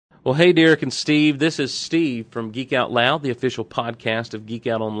Well, hey, Derek and Steve. This is Steve from Geek Out Loud, the official podcast of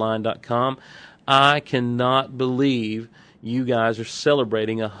geekoutonline.com. I cannot believe you guys are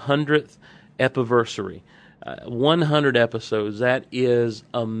celebrating a 100th epiversary. 100 episodes. That is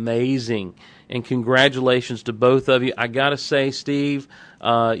amazing. And congratulations to both of you. I got to say, Steve,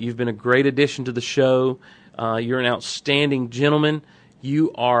 you've been a great addition to the show. You're an outstanding gentleman.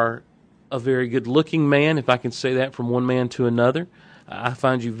 You are a very good-looking man, if I can say that from one man to another. I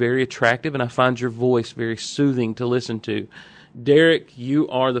find you very attractive, and I find your voice very soothing to listen to. Derek, you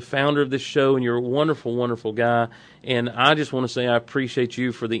are the founder of this show, and you're a wonderful, wonderful guy. And I just want to say I appreciate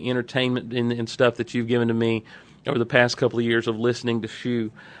you for the entertainment and stuff that you've given to me over the past couple of years of listening to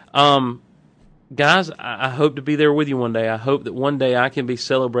Shoe. Guys, I hope to be there with you one day. I hope that one day I can be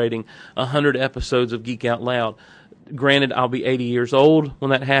celebrating 100 episodes of Geek Out Loud. Granted, I'll be 80 years old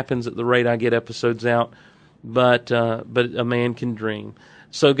when that happens at the rate I get episodes out, but a man can dream.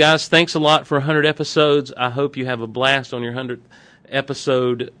 So, guys, thanks a lot for 100 episodes. I hope you have a blast on your 100th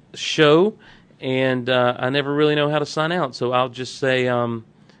episode show, and I never really know how to sign out, so I'll just say,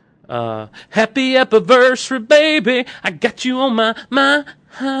 happy epiversary, baby, I got you on my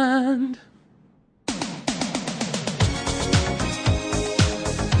mind.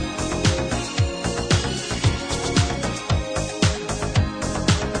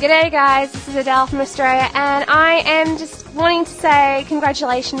 G'day guys, this is Adele from Australia, and I am just wanting to say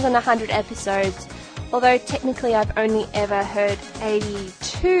congratulations on 100 episodes, although technically I've only ever heard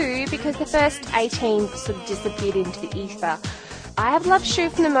 82 because the first 18 sort of disappeared into the ether. I have loved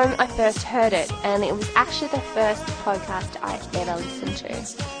Shoe from the moment I first heard it, and it was actually the first podcast I ever listened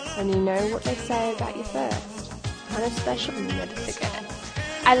to. And you know what they say about your first. Kind of special and you never forget it.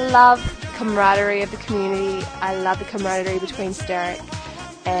 I love the camaraderie of the community. I love the camaraderie between Derek.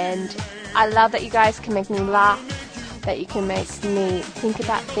 And I love that you guys can make me laugh, that you can make me think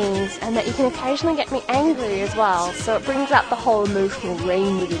about things, and that you can occasionally get me angry as well. So it brings out the whole emotional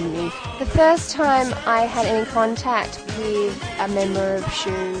range within me. The first time I had any contact with a member of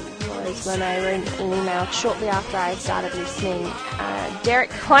Shoe was when I wrote an email shortly after I started listening.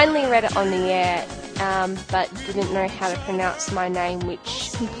 Derek kindly read it on the air, but didn't know how to pronounce my name,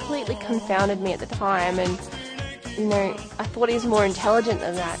 which completely confounded me at the time. And you know, I thought he was more intelligent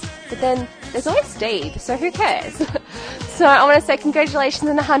than that. But then, there's always Steve, so who cares? So I want to say congratulations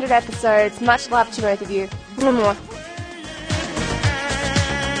on 100 episodes. Much love to both of you. Mwah.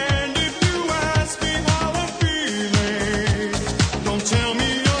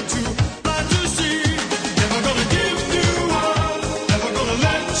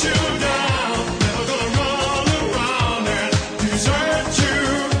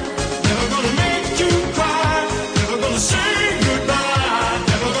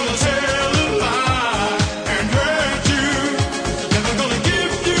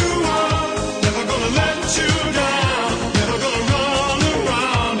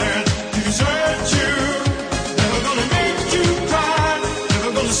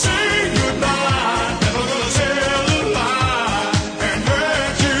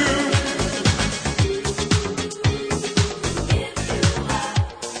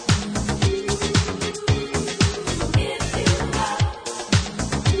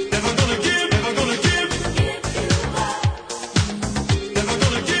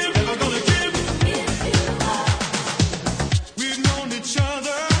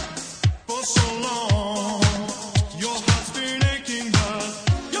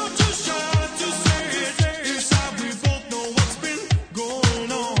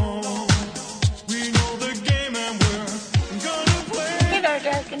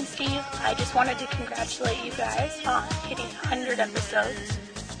 I just wanted to congratulate you guys on hitting 100 episodes.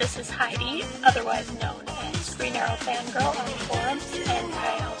 This is Heidi, otherwise known as Green Arrow Fangirl on forums, and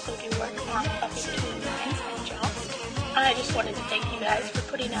I also do work on Buffy Between the Lines and Joust. I just wanted to thank you guys for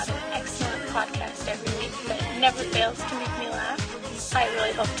putting out an excellent podcast every week that never fails to make me laugh. I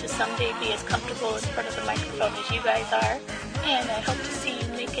really hope to someday be as comfortable in front of the microphone as you guys are, and I hope to see you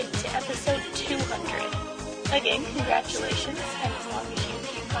make it to episode 200. Again, congratulations, and as long as you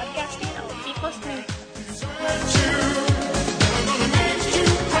keep podcasting, I will keep listening.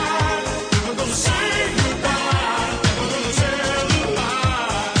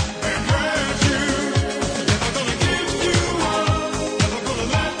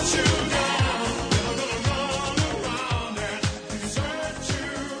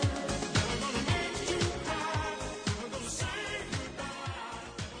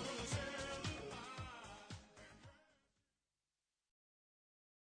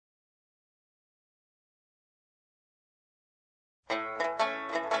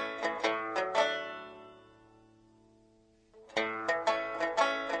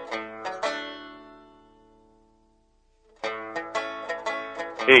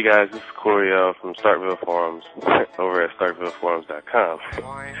 Hey guys, this is Coriel from Starkville Forums over at StarkvilleForums.com.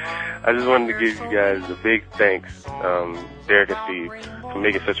 I just wanted to give you guys a big thanks, Derek and Steve, for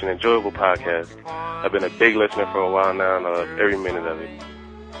making such an enjoyable podcast. I've been a big listener for a while now, and I love every minute of it.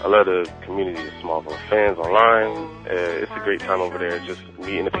 I love the community of Smallville fans online. It's a great time over there, just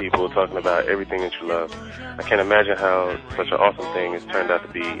meeting the people, talking about everything that you love. I can't imagine how such an awesome thing has turned out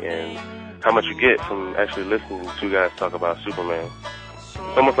to be, and how much you get from actually listening to two guys talk about Superman.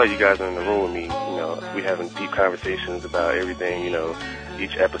 It's almost like you guys are in the room with me, we having deep conversations about everything,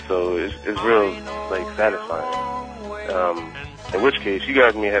 each episode. It's real, satisfying. In which case, you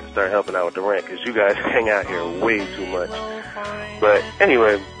guys may have to start helping out with the rent, because you guys hang out here way too much. But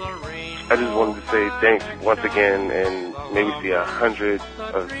anyway, I just wanted to say thanks once again, and maybe see 100,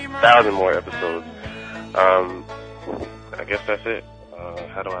 1,000 more episodes. I guess that's it.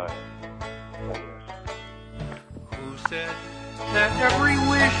 How do I... Who said that every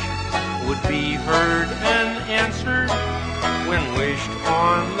wish would be heard and answered when wished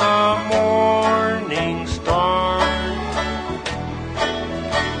on the morning star?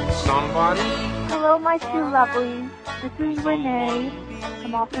 Somebody... Hello, my two lovelies. This is Renee.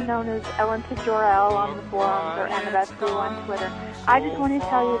 I'm also known as Ellen Pajorel on the forums, or Annabeth Blue on Twitter. I just want to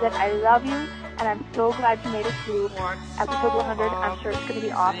tell you that I love you, and I'm so glad you made it to episode 100. I'm sure it's going to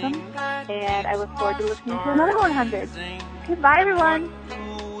be awesome, and I look forward to listening to another 100. Goodbye, everyone.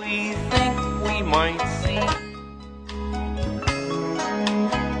 We think we might see.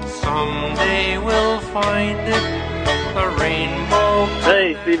 Someday we'll find it, the rainbow.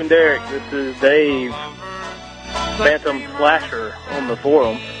 Hey, Steve and Derek, this is Dave, Phantom Slasher on the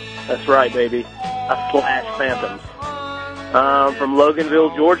forum. That's right, baby. I slash phantoms. From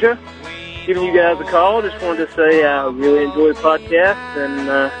Loganville, Georgia. Giving you guys a call. Just wanted to say I really enjoyed the podcast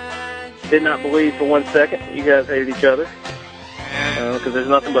and did not believe for 1 second that you guys hated each other. Because there's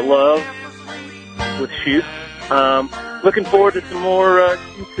nothing but love with Shoot. Looking forward to some more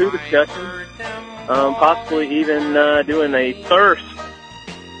Q2 discussions. Possibly even doing a Thirst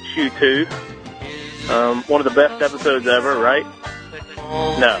Shoot 2. One of the best episodes ever, right?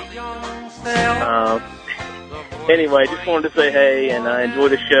 No. Anyway, just wanted to say hey, and I enjoy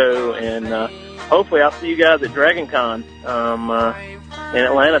the show, and hopefully I'll see you guys at Dragon Con in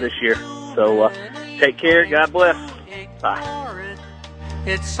Atlanta this year. So take care, God bless. Bye.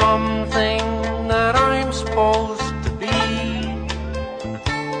 It's something that I'm supposed to be.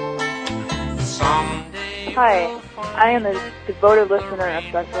 Someday. Hi, I am a devoted listener of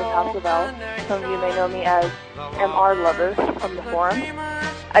Specialist House of L. Some of you may know me as MR Lover from the forum.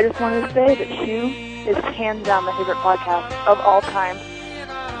 I just wanted to say that Shoe is hands down my favorite podcast of all time.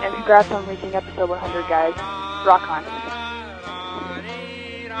 And congrats on reaching episode 100, guys. Rock on.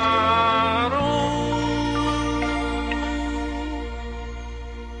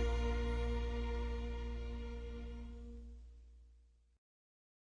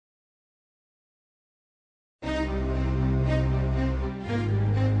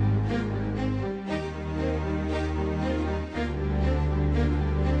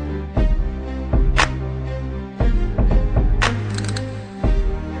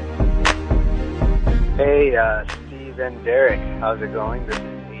 Hey, Steve and Derek, how's it going? This is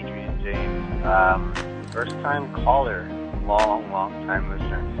Adrian James. First time caller, long time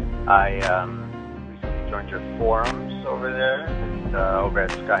listener. I recently joined your forums over there, and, over at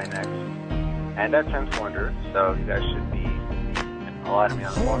Skynex and at 10th Wonder, so you guys should be seeing a lot of me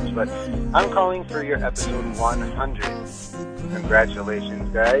on the forums. But I'm calling for your episode 100. Congratulations,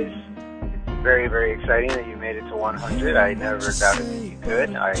 guys. Very, very exciting that you made it to 100. I never doubted that you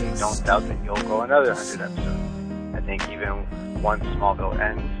could. I don't doubt that you'll go another 100 episodes. I think even once Smallville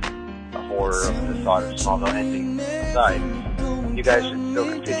ends, the horror of the thought of Smallville ending aside, you guys should still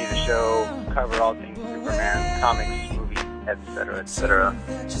continue the show, cover all things Superman, comics, movies, etc., etc.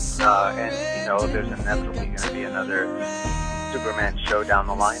 And, there's inevitably going to be another Superman show down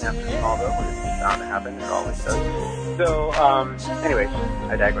the line after Smallville. It's bound to happen. It always does. So, anyways,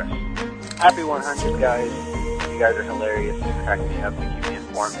 I digress. Happy 100, guys. You guys are hilarious. You crack me up. You keep me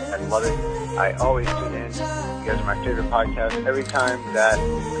informed. I love it. I always tune in. You guys are my favorite podcast. Every time that a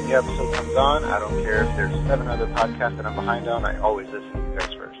new episode comes on, I don't care if there's 7 other podcasts that I'm behind on, I always listen to you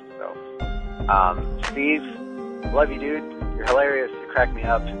guys first. So, Steve, love you, dude. You're hilarious. You crack me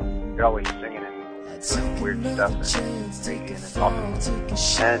up. You're always singing and doing weird stuff and crazy, and it's awesome.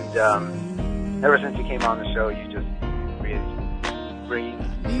 And ever since you came on the show, you just breathe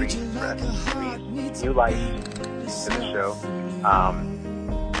breath, new life to the show.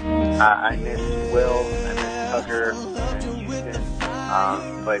 I miss Will, I miss Tucker, and Houston,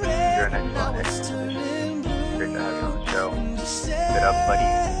 but you're an excellent addition. Great to have you on the show. show. Keep it up, buddy.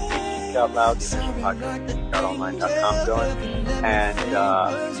 Geek Out Loud, the official podcast, geekoutonline.com going. And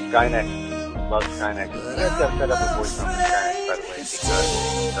Skynex, love Skynex. You guys got to set up a voice on Skynex, by the way, because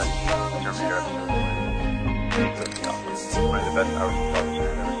he's done Terminator episodes. He's really awesome. One of the best hours of television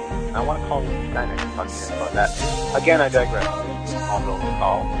I've ever seen. I want to call him Skynex and talk to you guys about that. Again, I digress. I'll go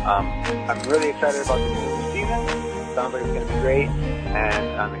call. I'm really excited about the new season. Sounds like it's going to be great.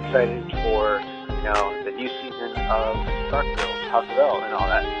 And I'm excited for, the new season of Starkville, House of L, and all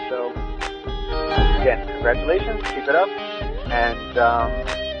that. So, again, congratulations. Keep it up. And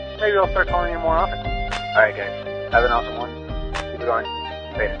maybe I'll start calling you more often. All right, guys. Have an awesome one. Keep it going.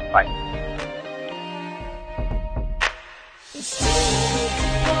 Later. Bye.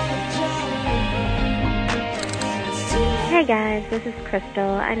 Hey guys, this is Crystal.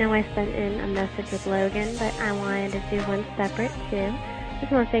 I know I sent in a message with Logan, but I wanted to do one separate too.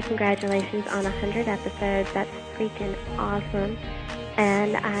 Just want to say congratulations on 100 episodes. That's freaking awesome.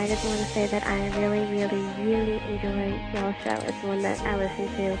 And I just want to say that I really, really, really enjoy y'all's show. It's one that I listen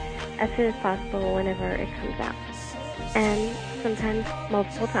to as soon as possible whenever it comes out. And sometimes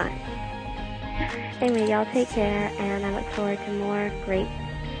multiple times. Anyway, y'all take care, and I look forward to more great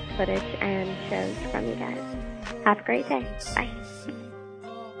footage and shows from you guys. Have a great day. Bye.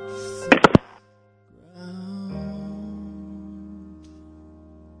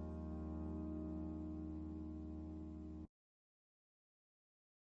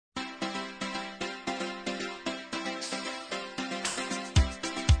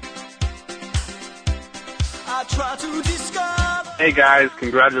 Hey guys,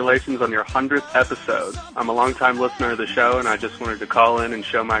 congratulations on your 100th episode. I'm a longtime listener of the show, and I just wanted to call in and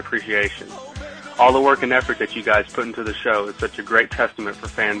show my appreciation. All the work and effort that you guys put into the show is such a great testament for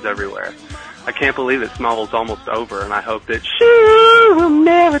fans everywhere. I can't believe that Smallville's almost over, and I hope that she will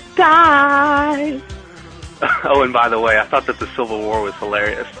never die. Oh, and by the way, I thought that the Civil War was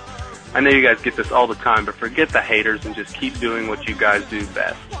hilarious. I know you guys get this all the time, but forget the haters and just keep doing what you guys do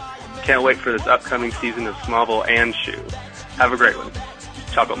best. Can't wait for this upcoming season of Smallville and Shoe. Have a great one.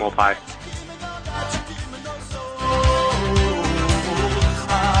 Chocolate mole pie.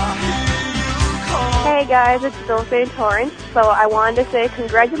 Hey guys, it's Dulce Torrance. So I wanted to say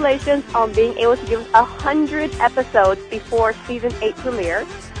congratulations on being able to give us 100 episodes before season 8 premiere.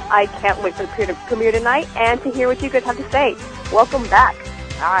 I can't wait for the premiere tonight and to hear what you guys have to say. Welcome back.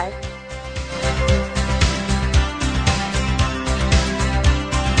 Bye.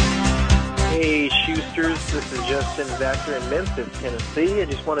 Hey, Shoesters, this is Justin Baxter in Memphis, Tennessee. I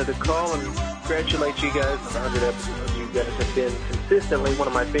just wanted to call and congratulate you guys on 100 episodes. You guys have been consistently one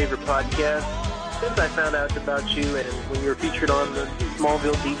of my favorite podcasts since I found out about you and when you were featured on the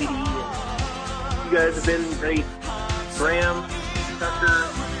Smallville DVD. And you guys have been great. Graham, Tucker,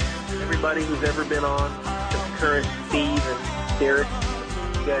 everybody who's ever been on, the current Steve and Derek,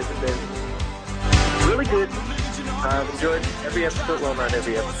 you guys have been really good. I've enjoyed every episode. Well, not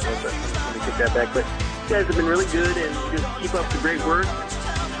every episode, but let me take that back. But you guys have been really good, and just keep up the great work. I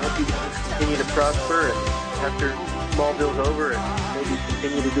hope you guys continue to prosper, and after Smallville's over, and maybe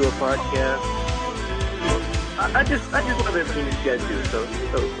continue to do a podcast. I just love everything you guys do. So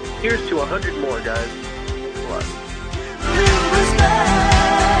here's to 100 more, guys. Thanks a lot.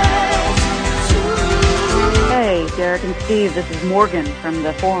 Hey, Derek and Steve, this is Morgan from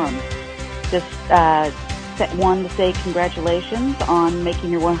the forum. Just wanted to say congratulations on making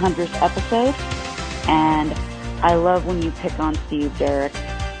your 100th episode, and I love when you pick on Steve, Derek,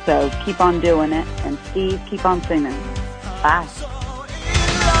 so keep on doing it, and Steve, keep on singing. Bye.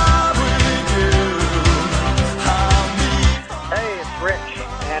 Hey, it's Rich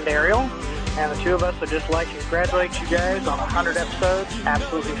and Ariel, and the two of us would just like to congratulate you guys on 100 episodes.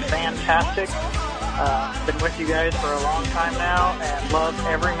 Absolutely fantastic. Been with you guys for a long time now and love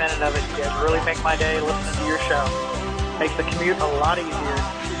every minute of it. You guys really make my day listening to your show. Makes the commute a lot easier.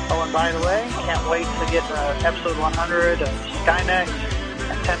 Oh, and by the way, can't wait to get episode 100 of Skynex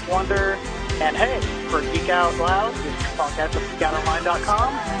and 10th Wonder. And hey, for Geek Out Loud, the podcast at geekoutonline.com,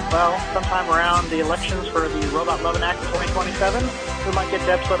 well, sometime around the elections for the Robot Love and Act 2027, we might get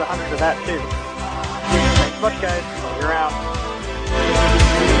to episode 100 of that too. Thanks so much, guys. You're out.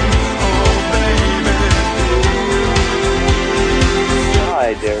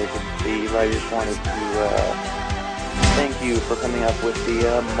 Hi, Derek and Steve. I just wanted to thank you for coming up with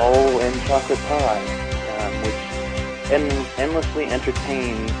the mole and chocolate pie, which endlessly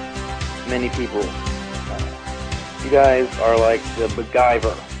entertains many people. You guys are like the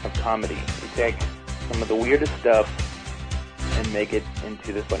MacGyver of comedy. You take some of the weirdest stuff and make it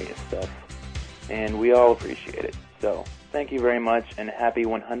into the funniest stuff. And we all appreciate it. So, thank you very much, and happy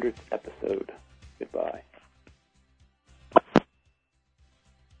 100th episode. Goodbye.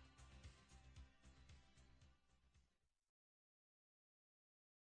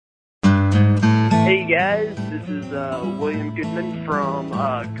 Hey guys, this is William Goodman from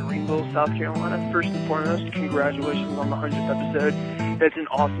Greenville, South Carolina. First and foremost, congratulations on the 100th episode. That's an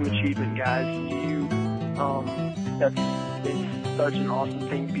awesome achievement, guys. It's such an awesome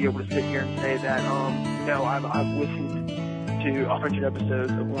thing to be able to sit here and say that, I've listened to 100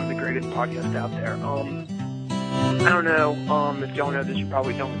 episodes of one of the greatest podcasts out there. I don't know if y'all know this, you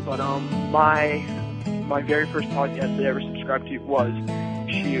probably don't, but my very first podcast that I ever subscribed to was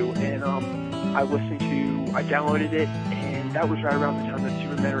Shoe, and I downloaded it, and that was right around the time that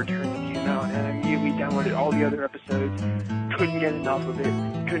Superman Returns came out, and I immediately downloaded all the other episodes, couldn't get enough of it,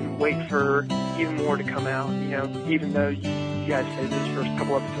 couldn't wait for even more to come out, even though you guys said those first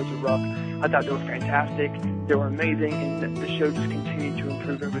couple episodes were rough. I thought they were fantastic, they were amazing, and the show just continued to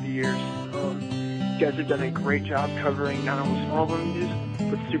improve over the years. You guys have done a great job covering not only Smallville news,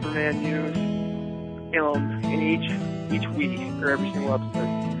 but Superman news, in each week, or every single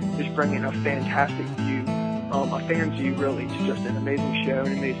episode, just bringing a fantastic view, a fan's view really, to just an amazing show,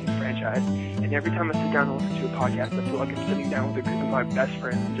 an amazing franchise. And every time I sit down and listen to a podcast, I feel like I'm sitting down with a group of my best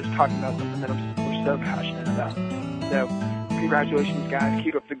friends and just talking about something that we're so passionate about. So, congratulations guys,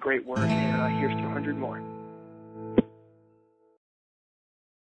 keep up the great work, and here's to 100 more.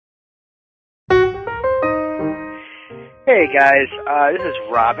 Hey guys, this is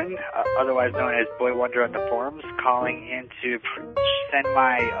Robin, otherwise known as Boy Wonder on the forums, calling in to send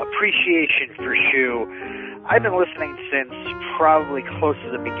my appreciation for Shoe. I've been listening since probably close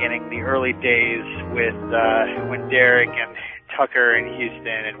to the beginning, the early days with when Derek and Tucker and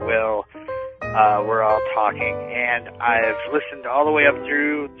Houston and Will were all talking, and I've listened all the way up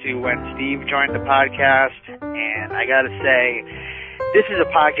through to when Steve joined the podcast, and I gotta say, this is a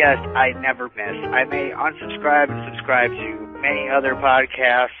podcast I never miss. I may unsubscribe and subscribe to many other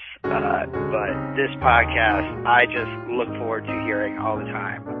podcasts, but this podcast I just look forward to hearing all the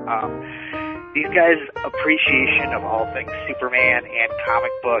time. These guys' appreciation of all things Superman and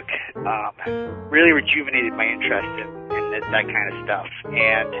comic book really rejuvenated my interest in that kind of stuff,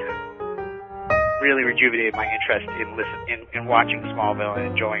 and really rejuvenated my interest in watching Smallville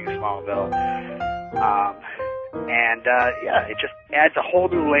and enjoying Smallville. It just adds a whole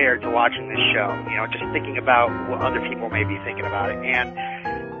new layer to watching this show, just thinking about what other people may be thinking about it. And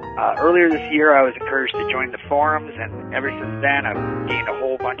earlier this year, I was encouraged to join the forums, and ever since then, I've gained a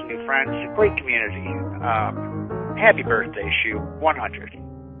whole bunch of new friends. Great community. Happy birthday, Shoe. 100.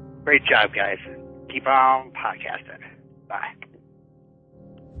 Great job, guys. Keep on podcasting. Bye.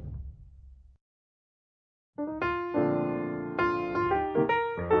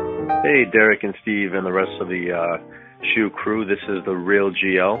 Hey, Derek and Steve and the rest of the Shoe crew. This is the Real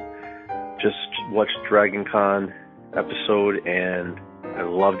GL. Just watched Dragon Con episode and I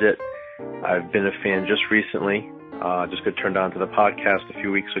loved it. I've been a fan just recently. Just got turned on to the podcast a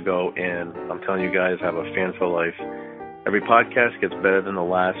few weeks ago, and I'm telling you guys, I have a fan for life. Every podcast gets better than the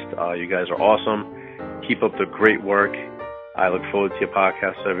last. You guys are awesome. Keep up the great work. I look forward to your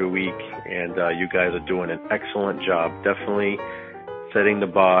podcast every week, and you guys are doing an excellent job. Definitely setting the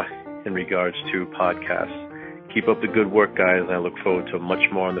bar in regards to podcasts. Keep up the good work, guys, and I look forward to much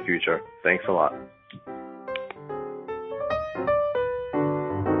more in the future. Thanks a lot.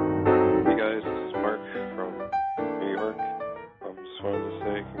 Hey guys, this is Mark from New York. Just wanted to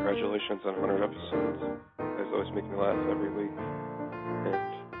say congratulations on 100 episodes. You guys always make me laugh every week. And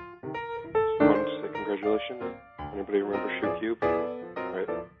just wanted to say congratulations. Anybody remember Shoe Cube? Alright,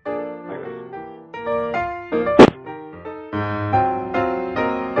 bye guys.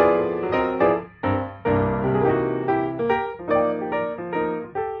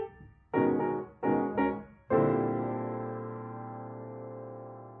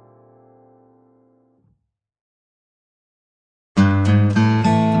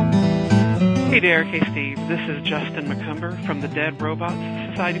 Hey Derek, hey Steve, this is Justin McCumber from the Dead Robots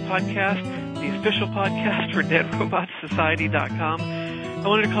Society podcast, the official podcast for DeadRobotsSociety.com. I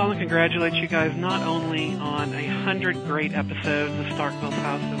wanted to call and congratulate you guys not only on 100 great episodes of Starkville's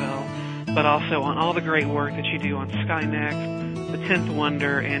House of L, but also on all the great work that you do on Skynext, The 10th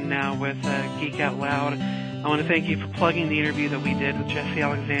Wonder, and now with Geek Out Loud. I want to thank you for plugging the interview that we did with Jesse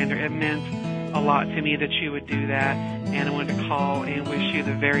Alexander. It meant a lot to me that you would do that, and I wanted to call and wish you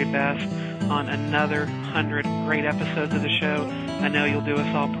the very best on another 100 great episodes of the show. I know you'll do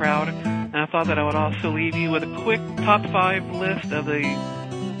us all proud. And I thought that I would also leave you with a quick top 5 list of the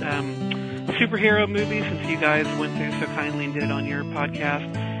superhero movies, since you guys went through so kindly and did it on your podcast.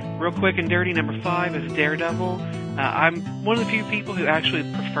 Real quick and dirty, number 5 is Daredevil. I'm one of the few people who actually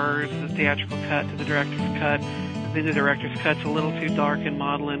prefers the theatrical cut to the director's cut. I think the director's cut's a little too dark and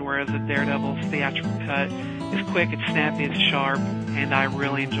maudlin, whereas the Daredevil's theatrical cut It's quick, it's snappy, it's sharp, and I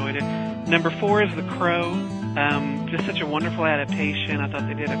really enjoyed it. Number 4 is The Crow. Just such a wonderful adaptation. I thought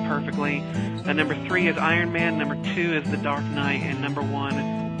they did it perfectly. Number 3 is Iron Man. Number 2 is The Dark Knight. And number 1,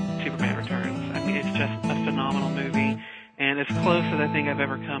 Superman Returns. I mean, it's just a phenomenal movie. And as close as I think I've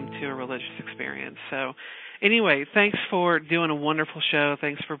ever come to a religious experience. So anyway, thanks for doing a wonderful show.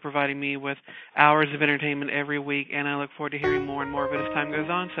 Thanks for providing me with hours of entertainment every week. And I look forward to hearing more and more of it as time goes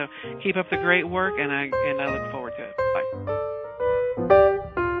on. So keep up the great work, and I look forward to it. Bye.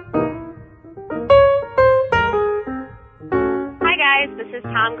 This is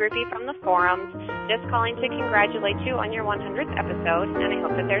Tom Griffey from the forums, just calling to congratulate you on your 100th episode, and I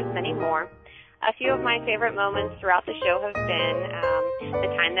hope that there's many more. A few of my favorite moments throughout the show have been the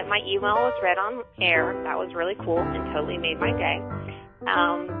time that my email was read on air. That was really cool and totally made my day.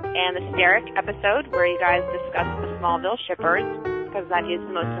 And the Derek episode where you guys discussed the Smallville shippers, because that is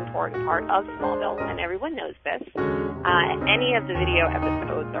the most important part of Smallville, and everyone knows this. Any of the video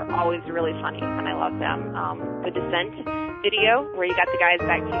episodes are always really funny, and I love them. The Descent video, where you got the guys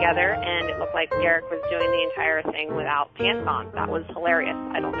back together, and it looked like Derek was doing the entire thing without pants on. That was hilarious.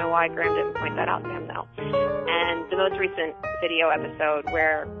 I don't know why Graham didn't point that out to him, though. And the most recent video episode,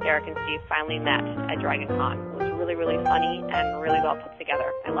 where Derek and Steve finally met at DragonCon, was really, really funny and really well put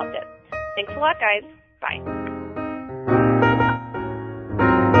together. I loved it. Thanks a lot, guys. Bye.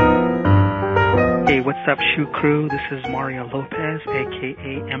 Hey, what's up, Shoe Crew? This is Mario Lopez,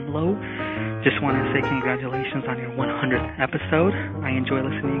 a.k.a. MLO. Just want to say congratulations on your 100th episode. I enjoy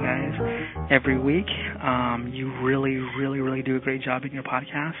listening to you guys every week. You really, really, really do a great job in your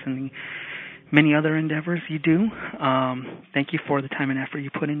podcast and the many other endeavors you do. Thank you for the time and effort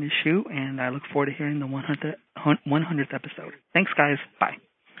you put into Shoe, and I look forward to hearing the 100th episode. Thanks, guys. Bye.